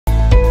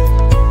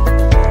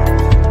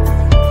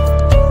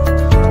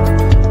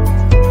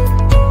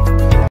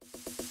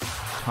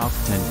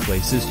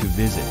places to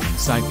visit in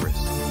Cyprus.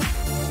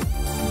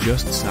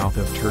 Just south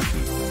of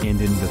Turkey, and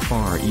in the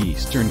far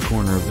eastern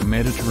corner of the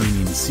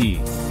Mediterranean Sea,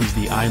 is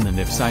the island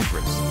of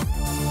Cyprus.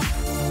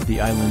 The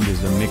island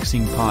is a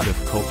mixing pot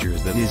of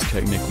cultures that is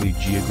technically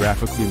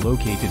geographically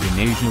located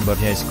in Asia but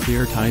has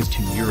clear ties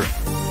to Europe.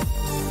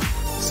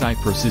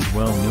 Cyprus is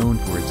well known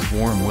for its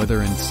warm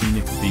weather and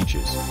scenic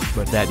beaches,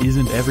 but that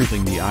isn't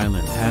everything the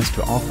island has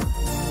to offer.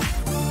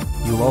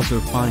 You'll also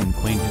find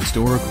quaint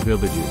historic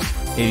villages,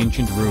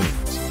 ancient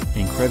ruins,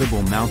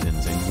 incredible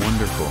mountains and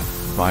wonderful,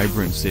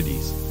 vibrant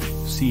cities.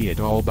 See it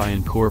all by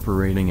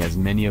incorporating as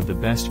many of the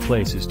best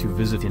places to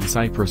visit in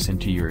Cyprus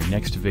into your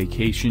next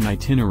vacation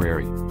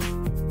itinerary.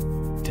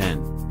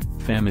 10.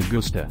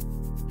 Famagusta.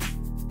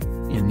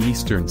 In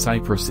eastern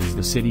Cyprus is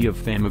the city of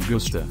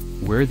Famagusta,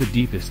 where the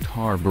deepest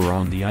harbor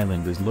on the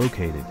island is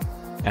located.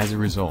 As a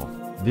result,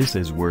 this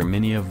is where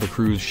many of the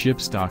cruise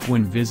ships dock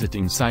when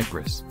visiting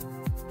Cyprus.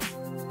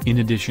 In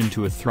addition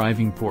to a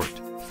thriving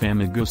port,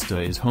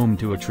 Famagusta is home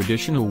to a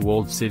traditional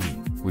walled city,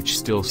 which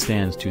still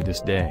stands to this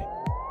day.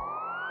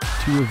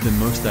 Two of the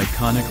most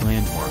iconic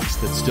landmarks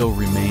that still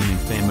remain in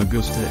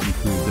Famagusta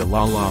include the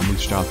Lala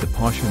Mustafa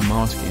Pasha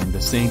Mosque and the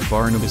St.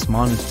 Barnabas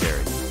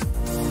Monastery.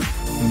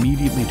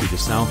 Immediately to the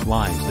south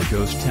lies the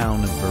ghost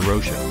town of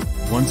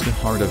Varosha, once the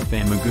heart of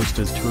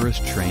Famagusta's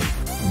tourist train,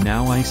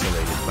 now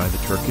isolated by the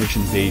Turkish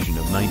invasion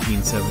of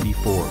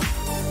 1974.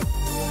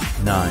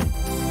 9.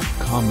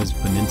 Akamas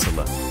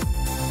Peninsula.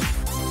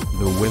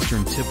 The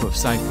western tip of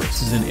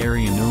Cyprus is an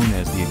area known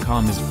as the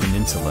Akamas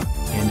Peninsula,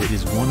 and it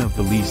is one of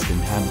the least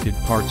inhabited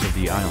parts of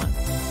the island.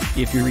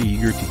 If you're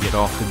eager to get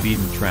off the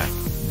beaten track,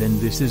 then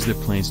this is the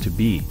place to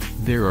be.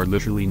 There are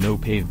literally no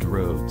paved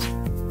roads.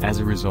 As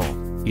a result,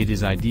 it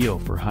is ideal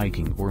for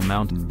hiking or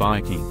mountain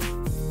biking.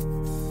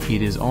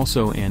 It is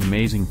also an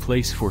amazing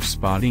place for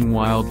spotting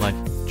wildlife,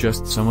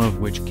 just some of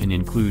which can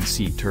include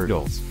sea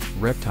turtles,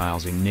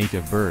 reptiles and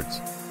native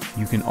birds.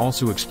 You can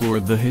also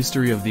explore the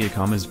history of the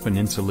Akamas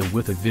Peninsula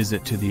with a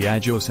visit to the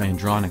Agios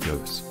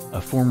Andronikos,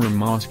 a former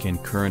mosque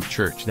and current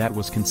church that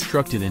was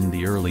constructed in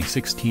the early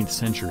 16th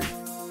century.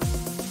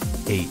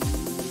 8.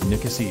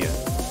 Nicosia.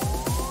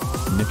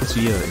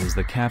 Nicosia is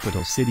the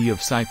capital city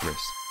of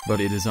Cyprus, but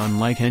it is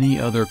unlike any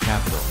other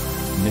capital.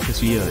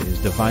 Nicosia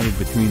is divided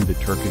between the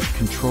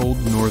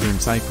Turkish-controlled northern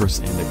Cyprus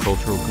and the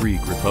cultural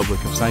Greek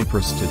Republic of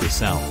Cyprus to the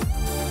south.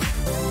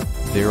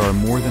 There are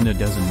more than a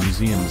dozen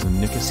museums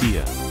in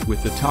Nicosia,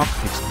 with the top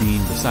picks being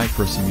the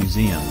Cyprus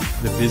Museum,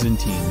 the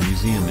Byzantine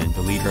Museum and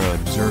the Litra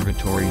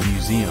Observatory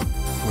Museum,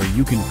 where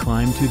you can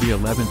climb to the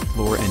 11th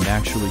floor and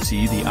actually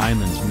see the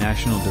island's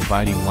national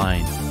dividing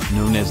line,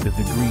 known as the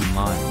Green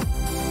Line.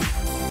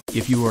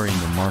 If you are in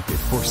the market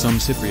for some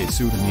Cypriot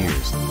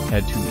souvenirs,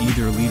 head to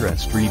either Litra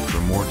Street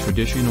for more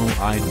traditional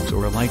items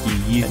or Like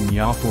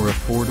Nya for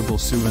affordable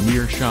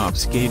souvenir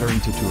shops catering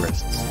to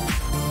tourists.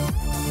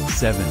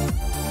 7.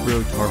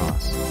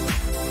 Protaras.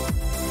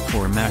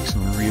 For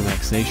maximum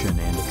relaxation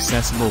and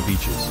accessible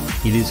beaches,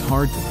 it is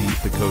hard to beat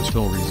the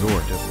coastal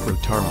resort of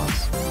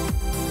Protaras.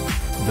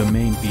 The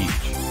main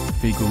beach,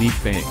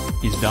 Figalife,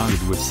 is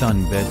dotted with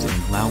sunbeds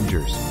and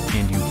loungers,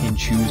 and you can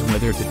choose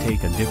whether to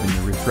take a dip in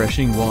the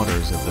refreshing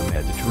waters of the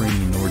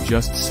Mediterranean or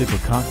just sip a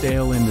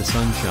cocktail in the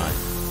sunshine.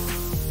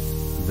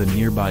 The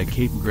nearby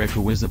Cape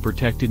Greco is a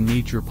protected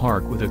nature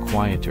park with a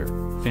quieter,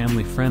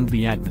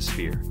 family-friendly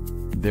atmosphere.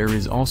 There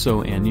is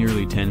also a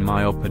nearly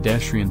 10-mile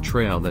pedestrian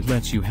trail that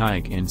lets you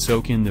hike and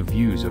soak in the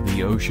views of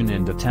the ocean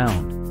and the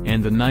town,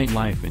 and the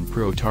nightlife in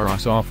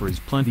Protaras offers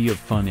plenty of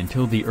fun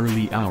until the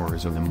early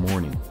hours of the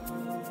morning.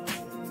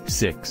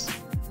 6.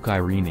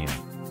 Kyrenia.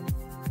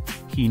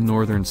 The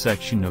northern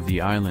section of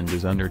the island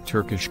is under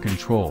Turkish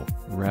control,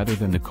 rather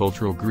than the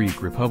cultural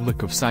Greek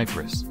Republic of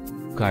Cyprus.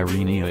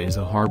 Kyrenia is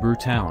a harbor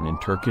town in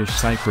Turkish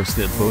Cyprus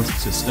that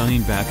boasts a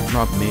stunning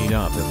backdrop made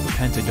up of the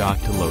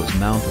Pentadactylos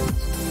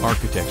Mountains,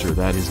 architecture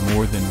that is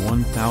more than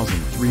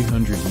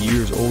 1,300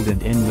 years old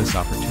and endless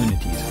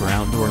opportunities for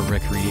outdoor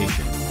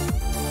recreation.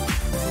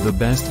 The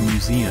best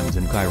museums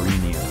in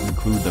Kyrenia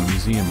include the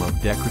Museum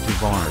of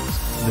Decorative Arts,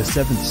 the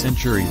 7th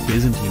century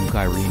Byzantine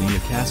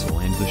Kyrenia Castle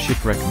and the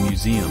Shipwreck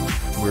Museum,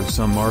 where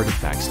some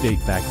artifacts date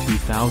back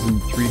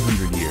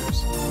 2,300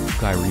 years.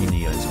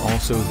 Kyrenia is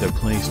also the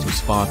place to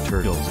spot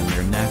turtles in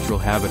their natural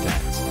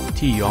habitats,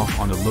 tee off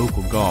on a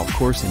local golf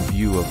course in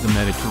view of the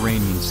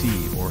Mediterranean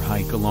Sea or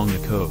hike along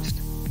the coast.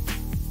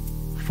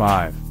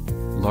 5.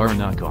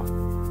 Larnaca.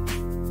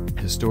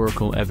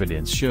 Historical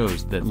evidence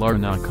shows that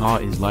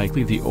Larnaca is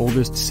likely the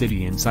oldest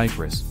city in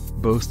Cyprus,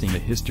 boasting a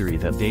history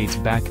that dates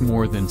back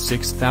more than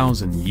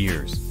 6,000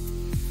 years.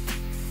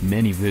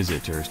 Many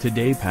visitors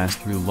today pass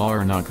through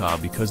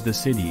Larnaca because the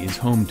city is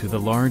home to the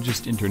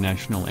largest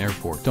international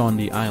airport on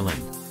the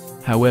island.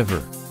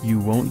 However, you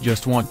won't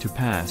just want to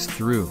pass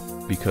through,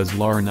 because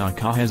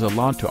Larnaca has a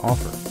lot to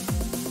offer.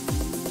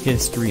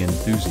 History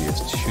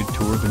enthusiasts should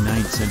tour the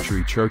 9th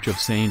century Church of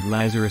St.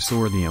 Lazarus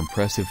or the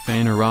impressive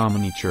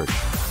Fanaramani Church.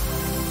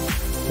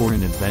 For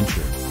an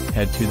adventure,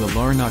 Head to the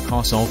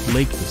Larnaca Salt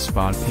Lake to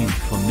spot pink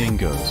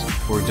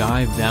flamingos, or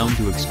dive down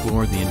to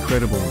explore the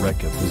incredible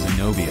wreck of the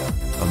Zenobia,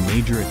 a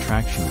major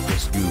attraction for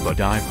scuba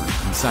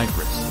divers in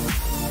Cyprus.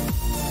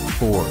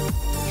 4.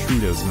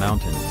 Troodos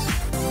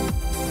Mountains.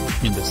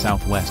 In the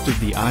southwest of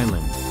the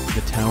island,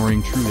 the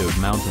towering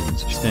Troodos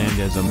Mountains stand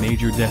as a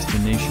major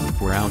destination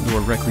for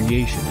outdoor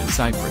recreation in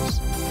Cyprus.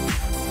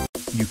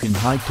 You can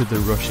hike to the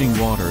rushing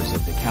waters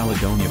of the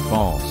Caledonia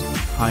Falls,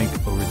 hike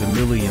over the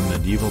Milium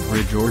medieval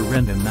bridge, or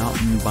rent a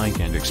mountain bike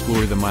and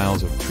explore the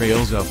miles of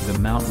trails up the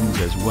mountains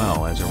as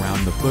well as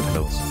around the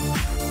foothills.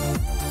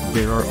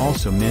 There are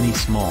also many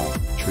small,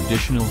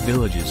 traditional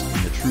villages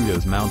in the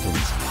Troodos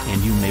Mountains,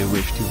 and you may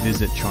wish to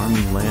visit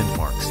charming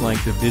landmarks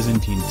like the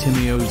Byzantine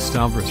Timios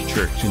Stavros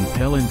Church in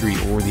Pelindri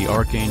or the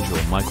Archangel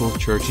Michael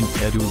Church in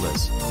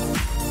Pedoulis.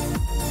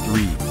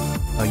 3.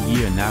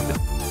 Ayia Napa.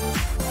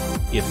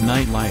 If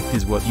nightlife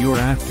is what you're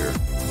after,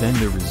 then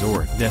the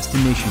resort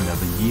destination of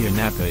Ayia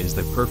Napa is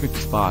the perfect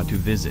spot to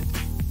visit.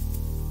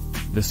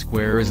 The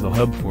square is the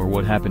hub for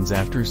what happens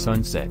after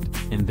sunset,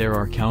 and there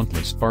are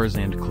countless bars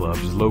and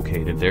clubs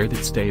located there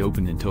that stay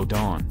open until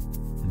dawn.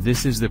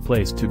 This is the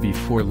place to be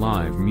for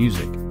live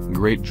music,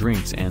 great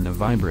drinks and a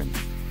vibrant,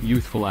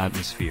 youthful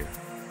atmosphere.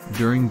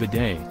 During the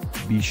day,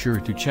 be sure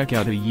to check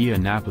out Ayia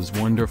Napa's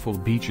wonderful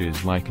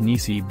beaches like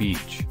Nisi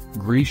Beach,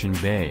 Grecian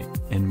Bay,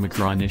 and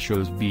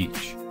Makronishos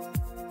Beach.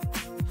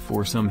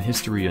 For some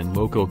history and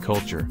local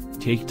culture,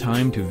 take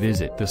time to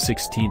visit the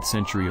 16th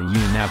century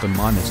Ayia Napa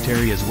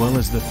Monastery as well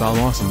as the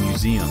Thalassa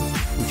Museum,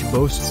 which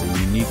boasts a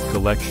unique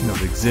collection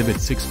of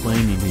exhibits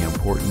explaining the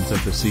importance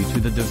of the sea to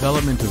the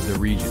development of the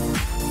region.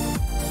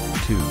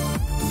 2.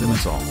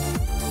 Limassol.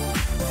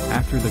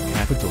 After the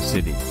capital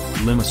city,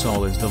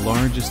 Limassol is the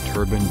largest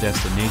urban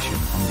destination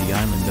on the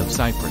island of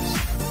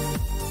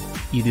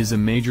Cyprus. It is a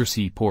major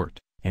seaport,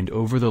 and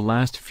over the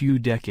last few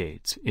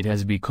decades it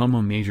has become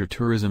a major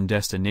tourism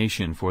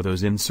destination for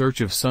those in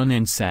search of sun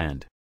and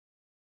sand.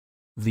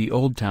 The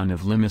old town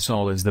of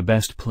Limassol is the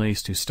best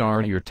place to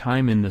start your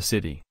time in the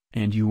city,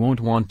 and you won't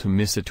want to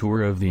miss a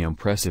tour of the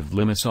impressive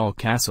Limassol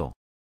Castle.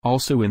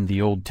 Also in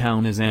the old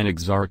town is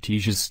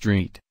Anaxartigas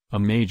Street, a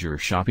major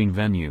shopping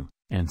venue,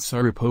 and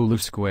Sarapolu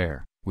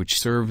Square, which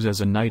serves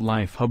as a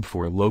nightlife hub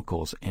for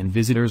locals and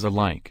visitors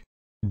alike.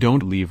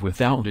 Don't leave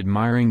without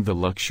admiring the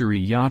luxury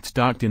yachts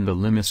docked in the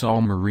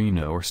Limassol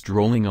Marina or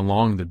strolling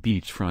along the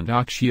beachfront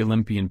Akshi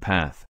Olympian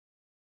Path.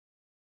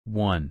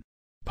 1.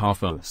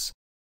 Paphos.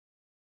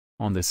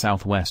 On the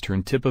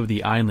southwestern tip of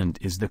the island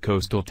is the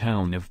coastal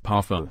town of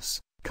Paphos,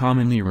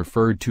 commonly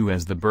referred to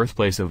as the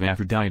birthplace of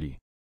Aphrodite.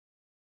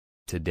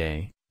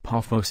 Today,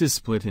 Paphos is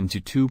split into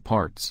two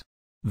parts.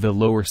 The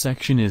lower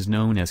section is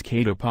known as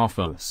Kato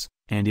Paphos,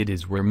 and it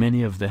is where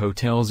many of the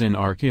hotels and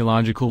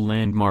archaeological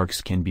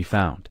landmarks can be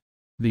found.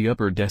 The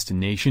upper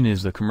destination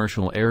is the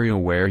commercial area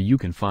where you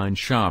can find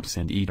shops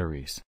and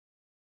eateries.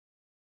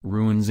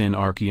 Ruins and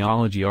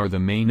archaeology are the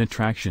main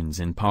attractions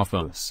in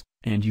Paphos,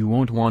 and you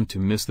won't want to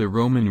miss the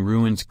Roman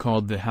ruins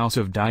called the House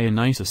of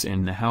Dionysus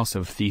and the House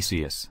of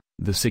Theseus,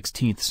 the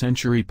 16th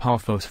century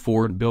Paphos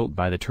fort built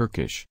by the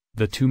Turkish,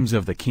 the tombs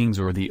of the kings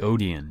or the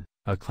Odeon,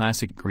 a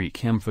classic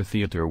Greek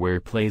amphitheater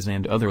where plays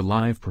and other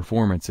live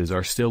performances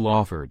are still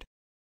offered.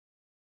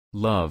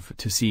 Love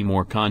to see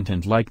more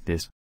content like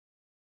this?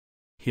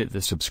 Hit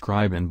the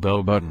subscribe and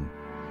bell button.